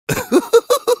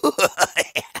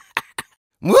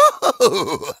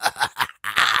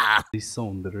This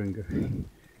sound, the ringer.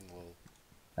 Lol.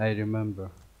 I remember.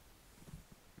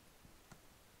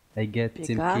 I get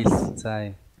him Pigas? killed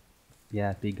time.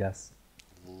 Yeah, Pigas.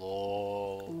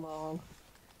 Lol. Lol.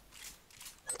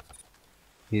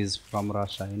 He's from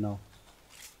Russia, you know.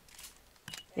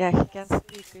 Yeah, he can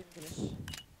speak English.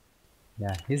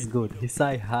 Yeah, he's good. He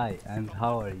say hi and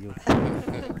how are you?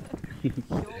 He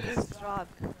always drunk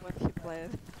when he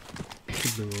played.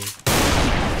 Hello.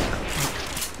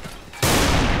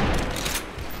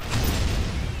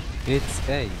 It's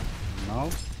A. No?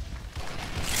 Oh,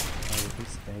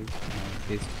 it's A. No,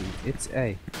 it's B. It's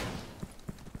A.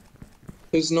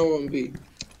 There's no one B.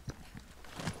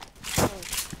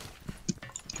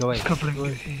 Go away. Coupling Go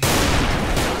away. Joining.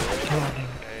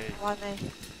 Hey. 1A.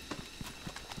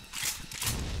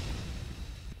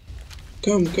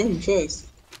 Come fast.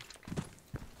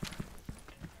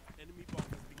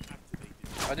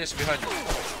 Anis behind you.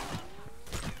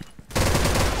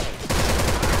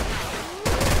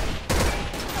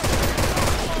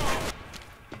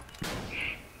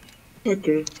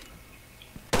 Hacker.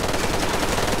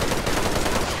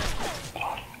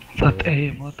 That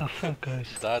aim, what the fuck, guys?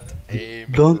 That aim,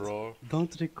 bro.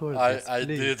 Don't record this, I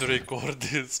please. did record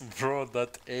this, bro.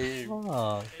 That aim.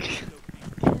 Fuck.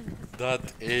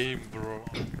 That aim, bro.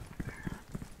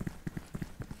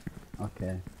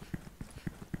 Okay.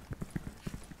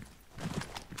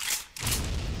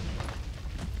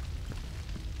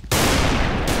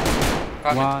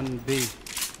 Coming. 1B.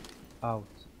 Out.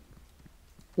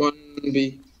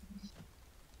 1B.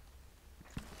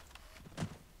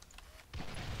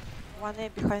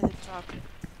 1A behind the truck.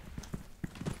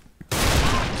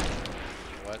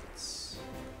 What?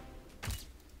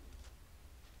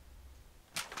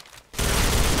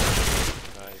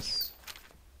 Nice.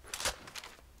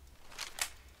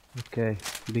 Okay,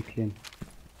 be clean.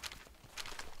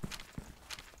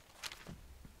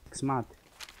 Smart.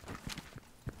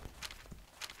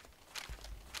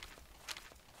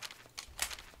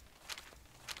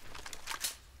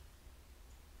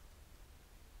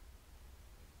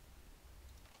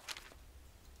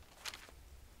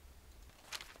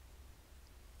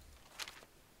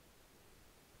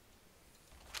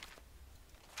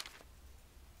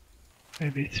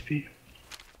 Maybe it's B.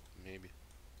 Maybe.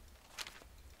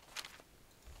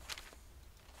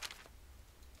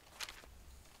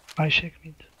 I check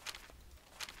mid.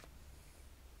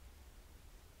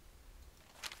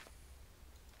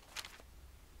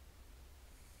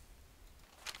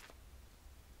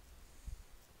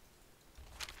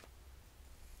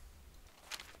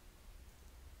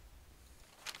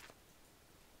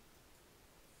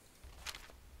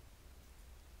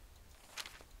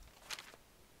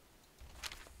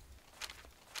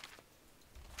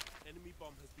 Enemy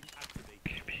bomb has been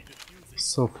activated. Defusing.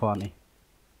 So funny.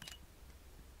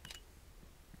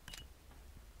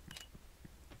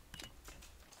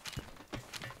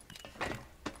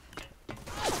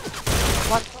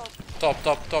 One top.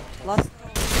 Top. Last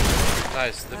top.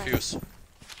 Nice, defuse.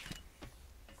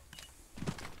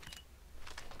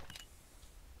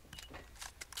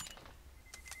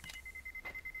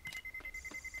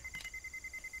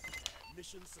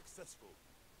 Mission successful.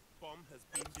 Bomb has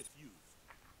been defused.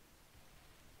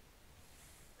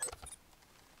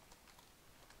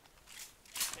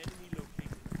 Enemy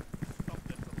located. Stop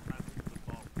them from planting the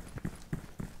bomb.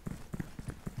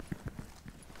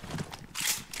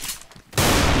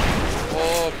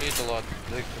 Oh, mid a lot.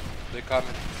 They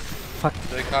coming. Fuck.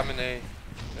 They coming A.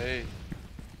 A.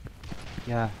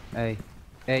 Yeah, A.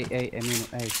 A, I mean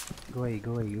A. Go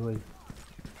away.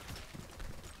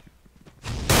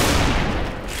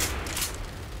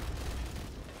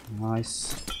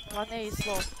 Nice. 1A is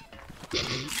low.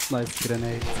 Nice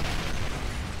grenade.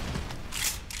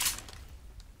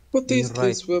 What is You're right,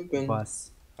 this weapon?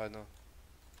 boss. I know.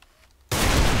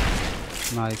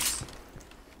 Nice.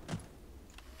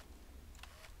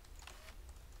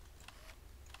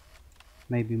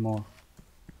 Maybe more.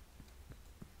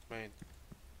 Main.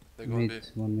 They gonna be.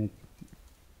 Mid, one mid.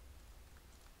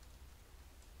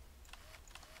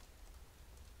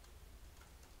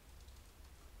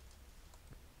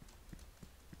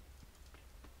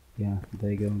 Yeah,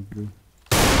 they going to be.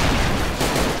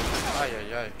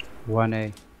 Ay.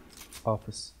 1A.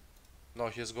 Office. No,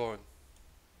 he's going.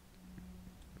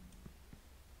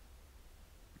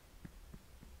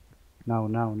 Now.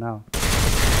 Nice.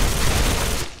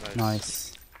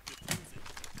 Nice.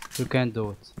 You can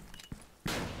do it.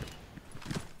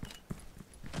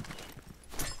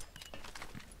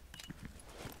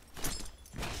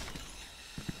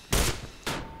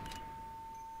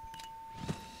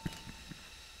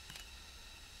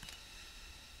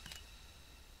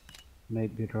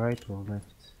 Maybe right or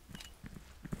left.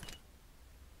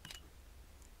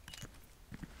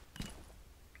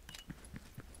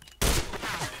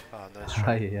 Ah, nice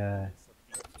try. Yeah.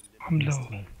 I'm low.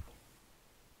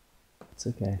 It's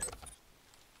okay.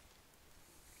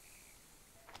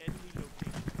 Enemy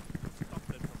located. Stop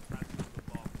them from planting the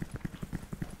bomb.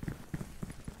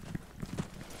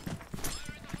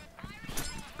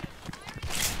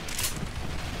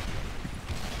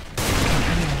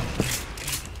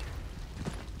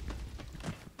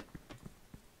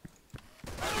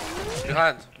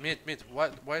 Behind, mid.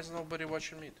 Why is nobody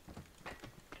watching mid?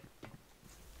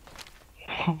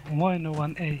 Why no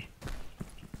one A?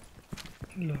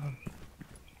 Lol.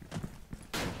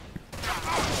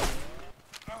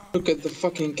 Look at the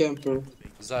fucking camper.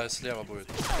 Зая слева будет.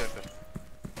 Кемпер.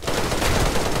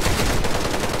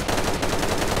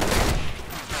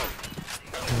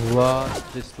 What?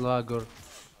 This lagger.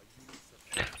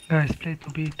 Guys, play to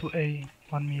B, to A,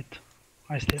 1 mid.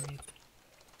 I stay mid.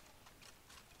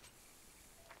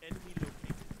 Enemy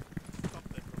located. Stop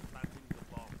them from planting the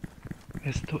bomb.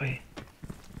 Yes, to A.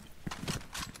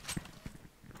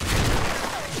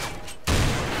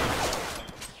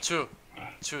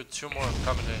 Two more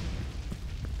coming in.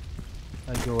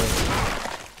 I go away.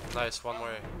 Nice, one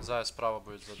more. Зая справа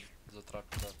будет за трап.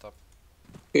 Да, тап.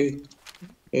 A.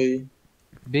 A.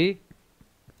 B?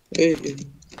 A. A.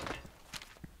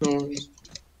 No worries.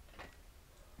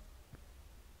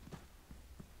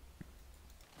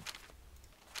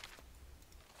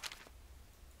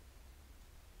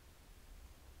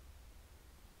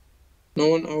 No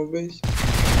one our base?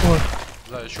 What?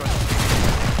 Зая, еще один.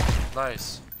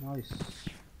 Nice. Nice.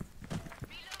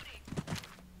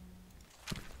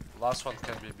 Last one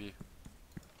can be B.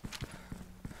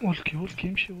 Ulki,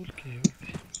 امشي ulki.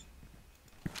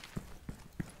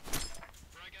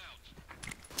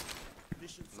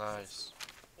 Mission Nice.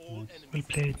 all Nice. enemies. Well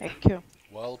played. Thank you.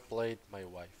 Well played, my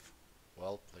wife.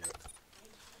 Well played.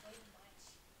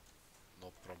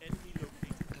 No problem. Enemy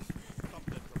located. Stop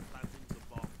them from planting the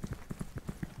bomb.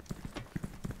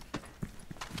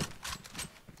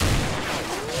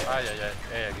 Ay,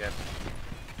 A again.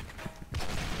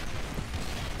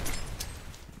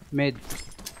 Mid.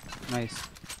 Nice.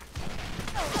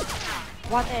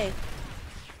 1A.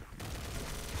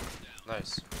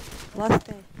 Nice. Last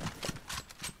A.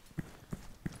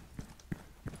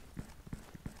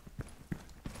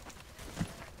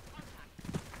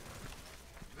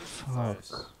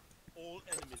 Nice. All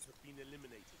enemies have been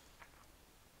eliminated.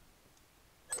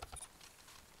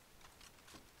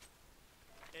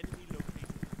 Enemy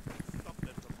located. Stop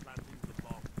them from planting the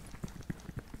bomb.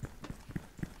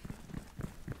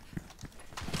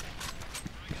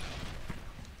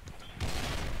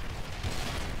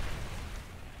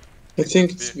 I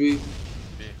think it's B.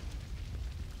 B.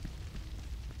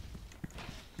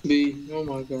 B. Oh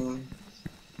my god.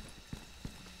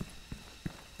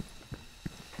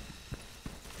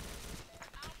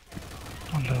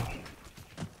 On low.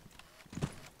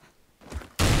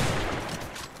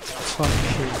 Fuck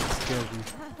you, you scared me.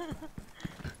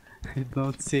 I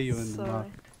don't see you in the map.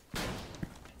 Sorry.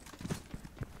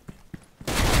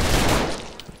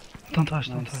 Don't rush,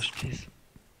 don't Nice. rush, please.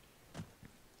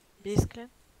 B is clean.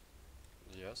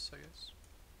 Yes, I guess.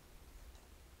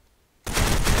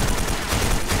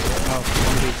 Oh,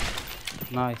 only.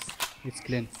 Nice. It's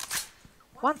clean.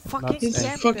 One fucking That's It's A.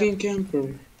 camper. fucking camper.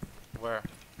 Where?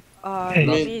 Hey.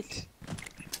 Mid.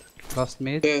 Last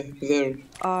mid. Yeah, there.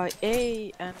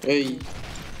 A and A. mid.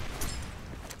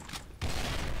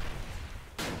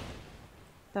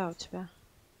 Да, у тебя.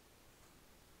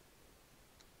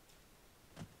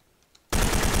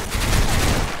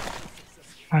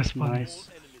 Nice one. Nice.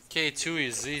 K2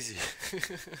 is easy.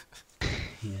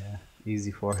 Yeah.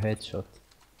 Easy for headshot.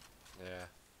 Yeah.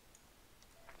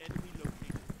 Enemy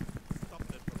located. Stop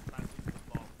them from planting the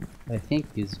bomb. I think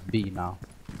it's B now.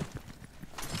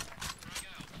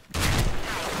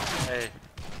 Hey.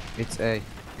 It's A.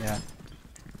 Yeah.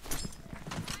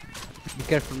 Be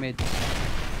careful mid.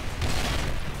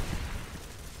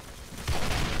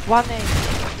 1A.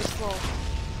 Let's go.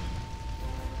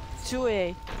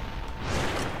 2A.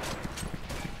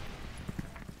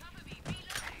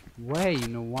 Way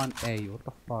in 1A. What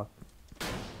the fuck?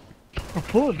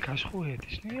 بولك عشخو هادي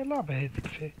شنو هي اللعبة هاديك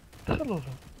فيه دخلوا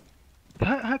له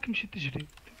هاك مشي تجري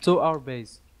To our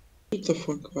base. Shut the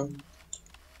fuck up.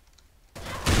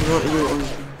 Not you,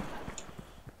 Uncle.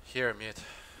 Here, mid.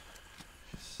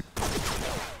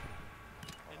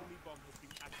 Enemy bomb has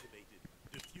been activated.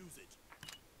 Defuse it.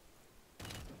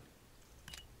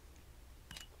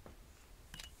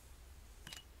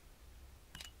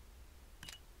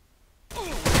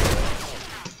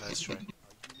 Nice try.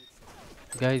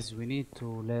 Guys, we need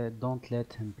to don't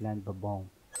let him plant the bomb.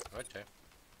 Okay.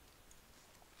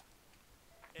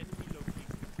 Enemy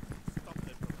located. Stop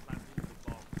them from planting the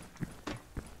bomb.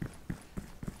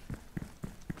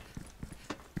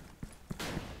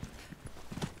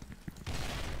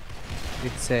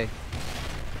 It's A.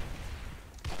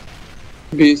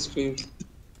 B is clear.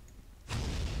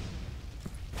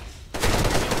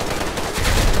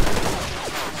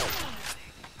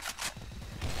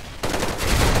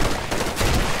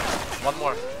 One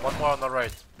more on the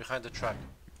right, behind the track.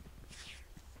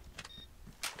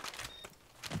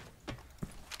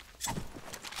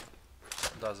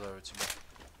 Да, за у тебя.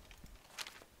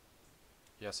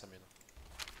 Yes, Amina.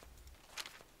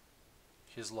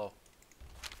 He's low.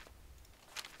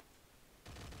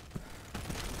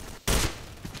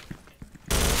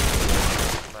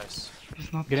 Nice.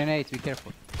 He's not. Grenade, be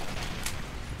careful.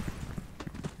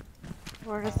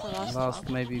 Where is the last Last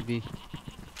one? maybe B.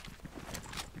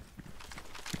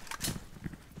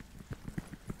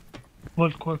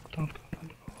 Work, don't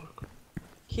work.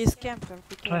 He's camper.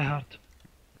 Be Try careful. hard.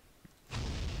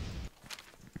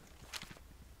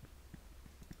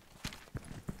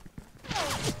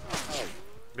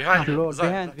 Behind you, Lord,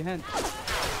 Zai. behind.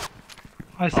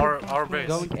 I said Our- don't our work.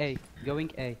 base.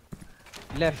 Going A.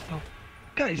 Left. Stop.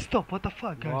 Guys, stop. What the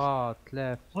fuck, guys? What?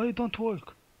 Left. Why you don't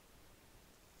work?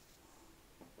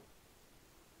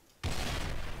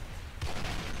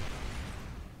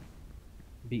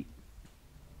 B.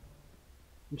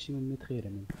 نمشي من ميت خير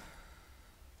من.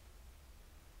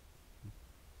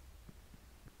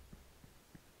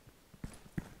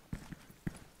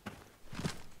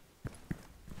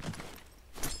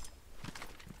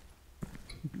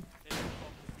 Enemy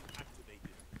bomb has been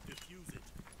activated. Defuse it.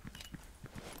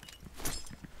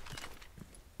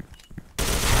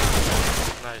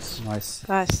 Nice. Nice.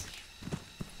 Nice.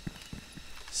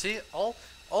 See,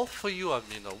 all for you,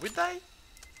 Amino. We die,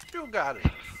 you got it.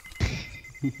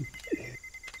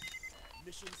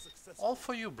 Mission successful. All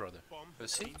for you, brother. Bomb You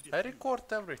has see, been I defused. record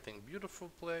everything.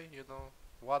 Beautiful play, you know.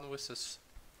 One versus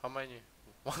how many?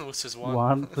 One versus one.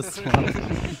 One plus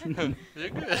one. You're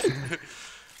good.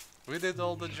 We did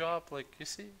all the job, like you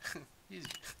see, easy.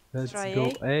 Let's Try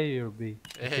go A. A or B.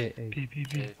 A. Okay,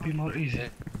 A. Be more easy. A.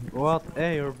 What?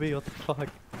 A or B? What the fuck?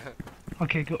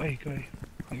 Okay, go A. I go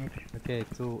B. Okay,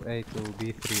 2A,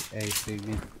 2B, 3A, 3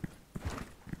 mid.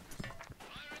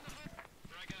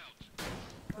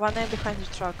 One A behind the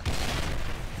truck.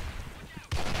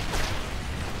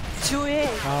 2A.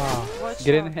 Ah, Watch out.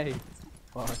 grenade.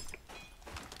 Fuck.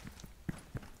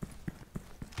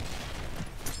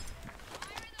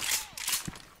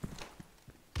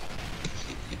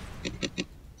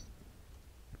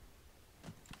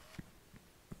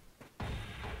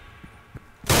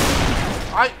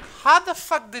 How the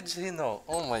fuck did he know?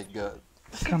 Oh my god.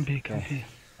 Can be.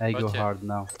 I go Okay. hard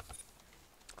now.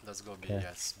 Let's go B. Okay.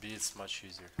 Yes, B is much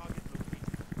easier. Target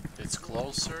located. It's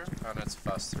closer and it's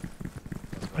faster.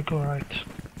 Let's I go. go right.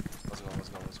 Let's go.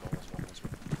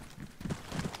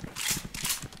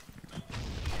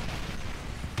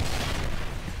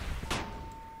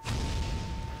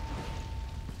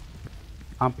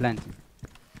 I'm planting.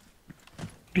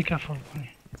 Be careful,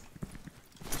 Bonnie.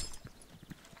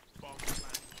 Bomb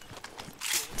planted.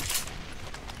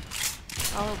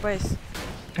 Our base.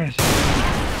 Guys,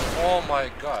 Oh my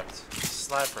god.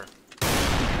 Sniper.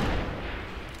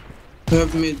 We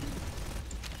have mid.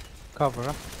 Cover,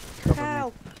 huh? Cover me.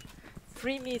 Help!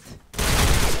 Free meat.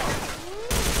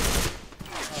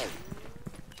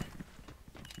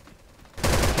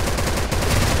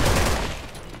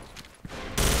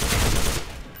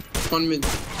 One mid.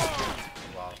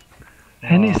 Wow.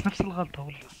 هنيس نفس الغلطة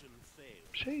والله. Mission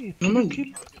failed. شيء نعمل.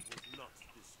 كل Target was not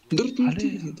destroyed. درت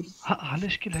ملتي.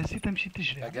 علاش كل هزيتها مشيت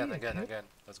تجري. Again.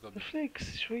 Let's go B.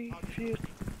 ريفلكس شوي فير.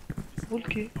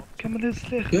 ولكي كمل هز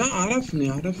الاخر. يا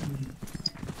عرفني.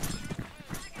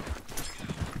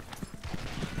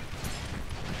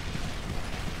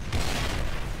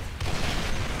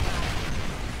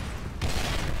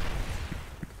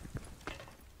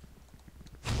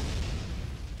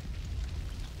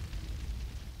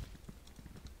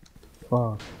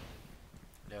 Fuck.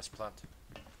 Yes, plant.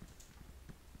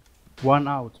 One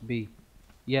out, B.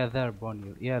 Yeah, there,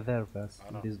 Bonnie. Yeah, there, Bass.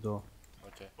 I know. This door.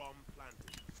 Okay. Bomb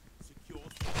planted. Secure.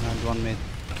 And one mid.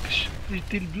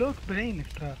 جدي البلوك بعينك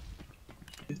ترى.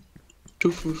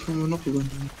 شوف نقبة.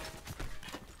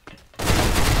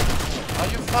 Are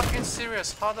you fucking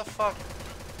serious? How the fuck?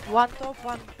 One top,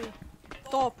 one B.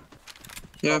 Top.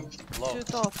 Yeah. Low. Two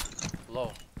top.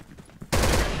 Low.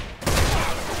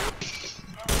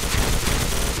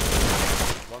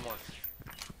 One more.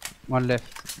 One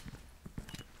left.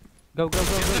 Go, go, go,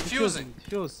 He's go. defusing.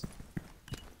 Defuse.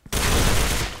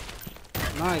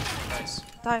 Nice. Nice.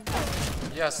 Time.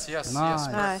 Yes, yes, Nice. yes.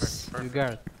 Perfect. Nice. You Perfect.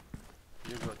 got it.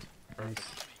 You good. Perfect.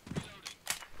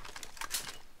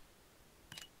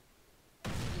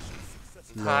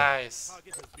 Nice. Nice.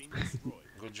 Target has been destroyed.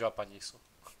 Good job, Anisu.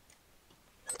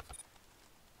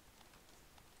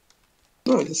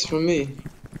 No, it's from me.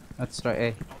 Let's try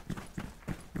A.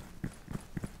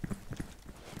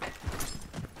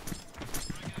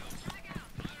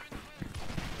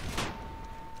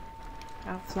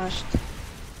 I'm flashed.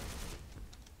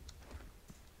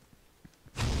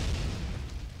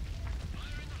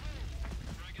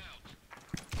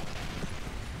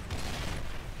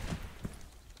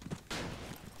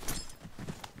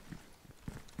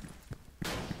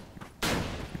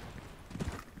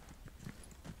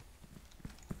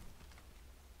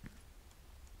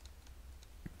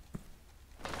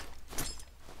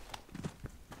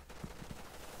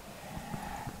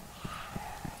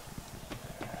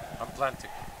 I'm planting.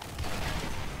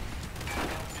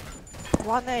 1A.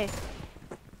 Bomb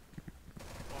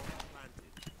planted.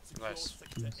 Secure Nice.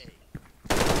 sector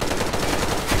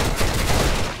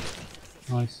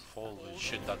A. Nice. Holy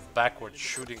shit, that backward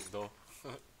shooting though.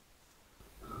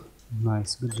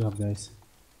 Nice. Good job, guys.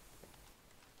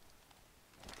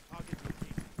 Target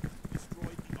located.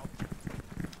 Destroy the object.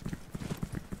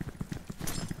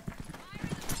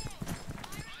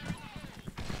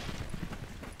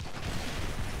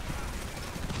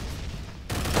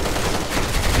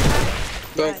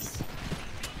 Back. Nice.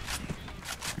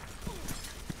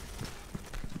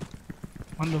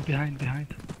 One low behind.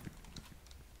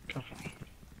 Careful.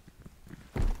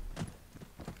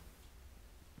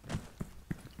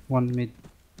 One mid.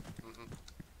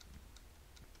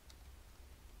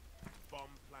 Bomb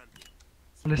planted.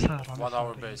 اليسار. على One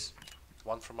our اليسار. base.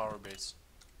 One from our base.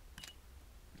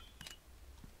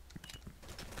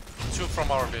 Two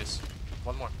from our base.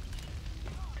 One more.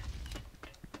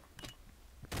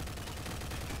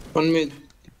 One mid.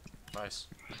 Nice.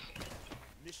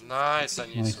 Mission Nice,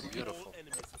 success. Anisu. Nice. Beautiful. All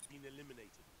enemies have been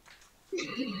eliminated.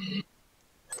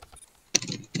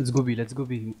 Let's go B. Let's go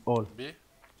B. All. B.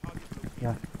 Target located.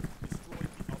 Yeah. Destroy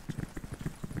the object.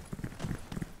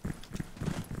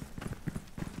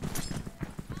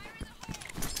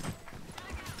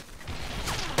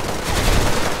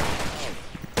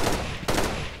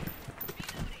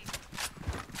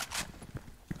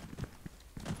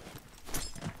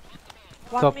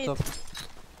 One Top, mid. top.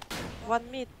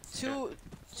 One mid. Two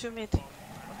mid. Okay.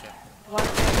 One.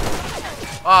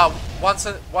 Ah, one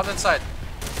inside.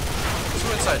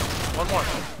 Two inside. One more.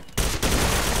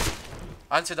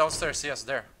 Anti downstairs. Yes,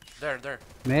 there. There.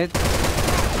 Mid.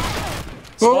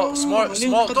 Small.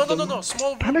 عليهم No. قدم.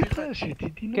 Small. ثلاثة شي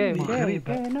تديني Okay, أمي okay,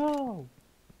 غريبة. okay, no.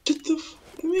 شتف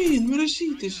مين ما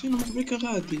رشيتش انا بك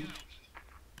غادي.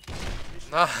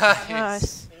 Nice.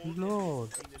 Nice. Lord.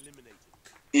 Been eliminated.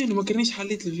 انا ما كرنيش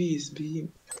حليت الفيس بي.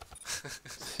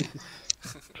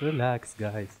 Relax,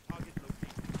 guys. Target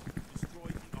located. Destroy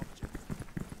the object.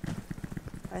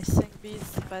 I think B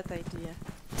is a bad idea.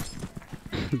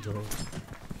 Bro.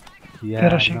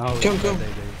 Yeah, rushing. now it's Come, bad come.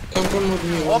 idea. كم with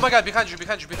me. Oh my god, behind you.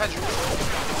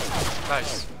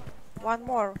 Nice. One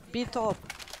more. B top.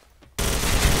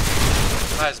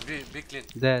 Nice, be clean.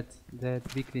 Dead,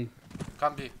 be clean.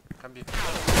 Come be.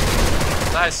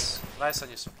 Nice,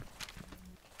 Anisu.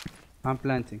 I'm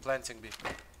planting. Planting B.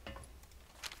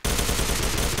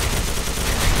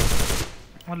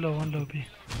 One low B.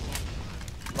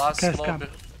 Last Guys, slow come. B.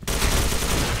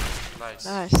 Nice.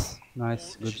 Nice. Nice,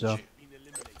 good job. Been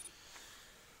eliminated.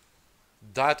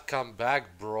 That come back,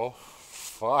 bro.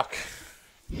 Fuck.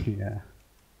 Yeah.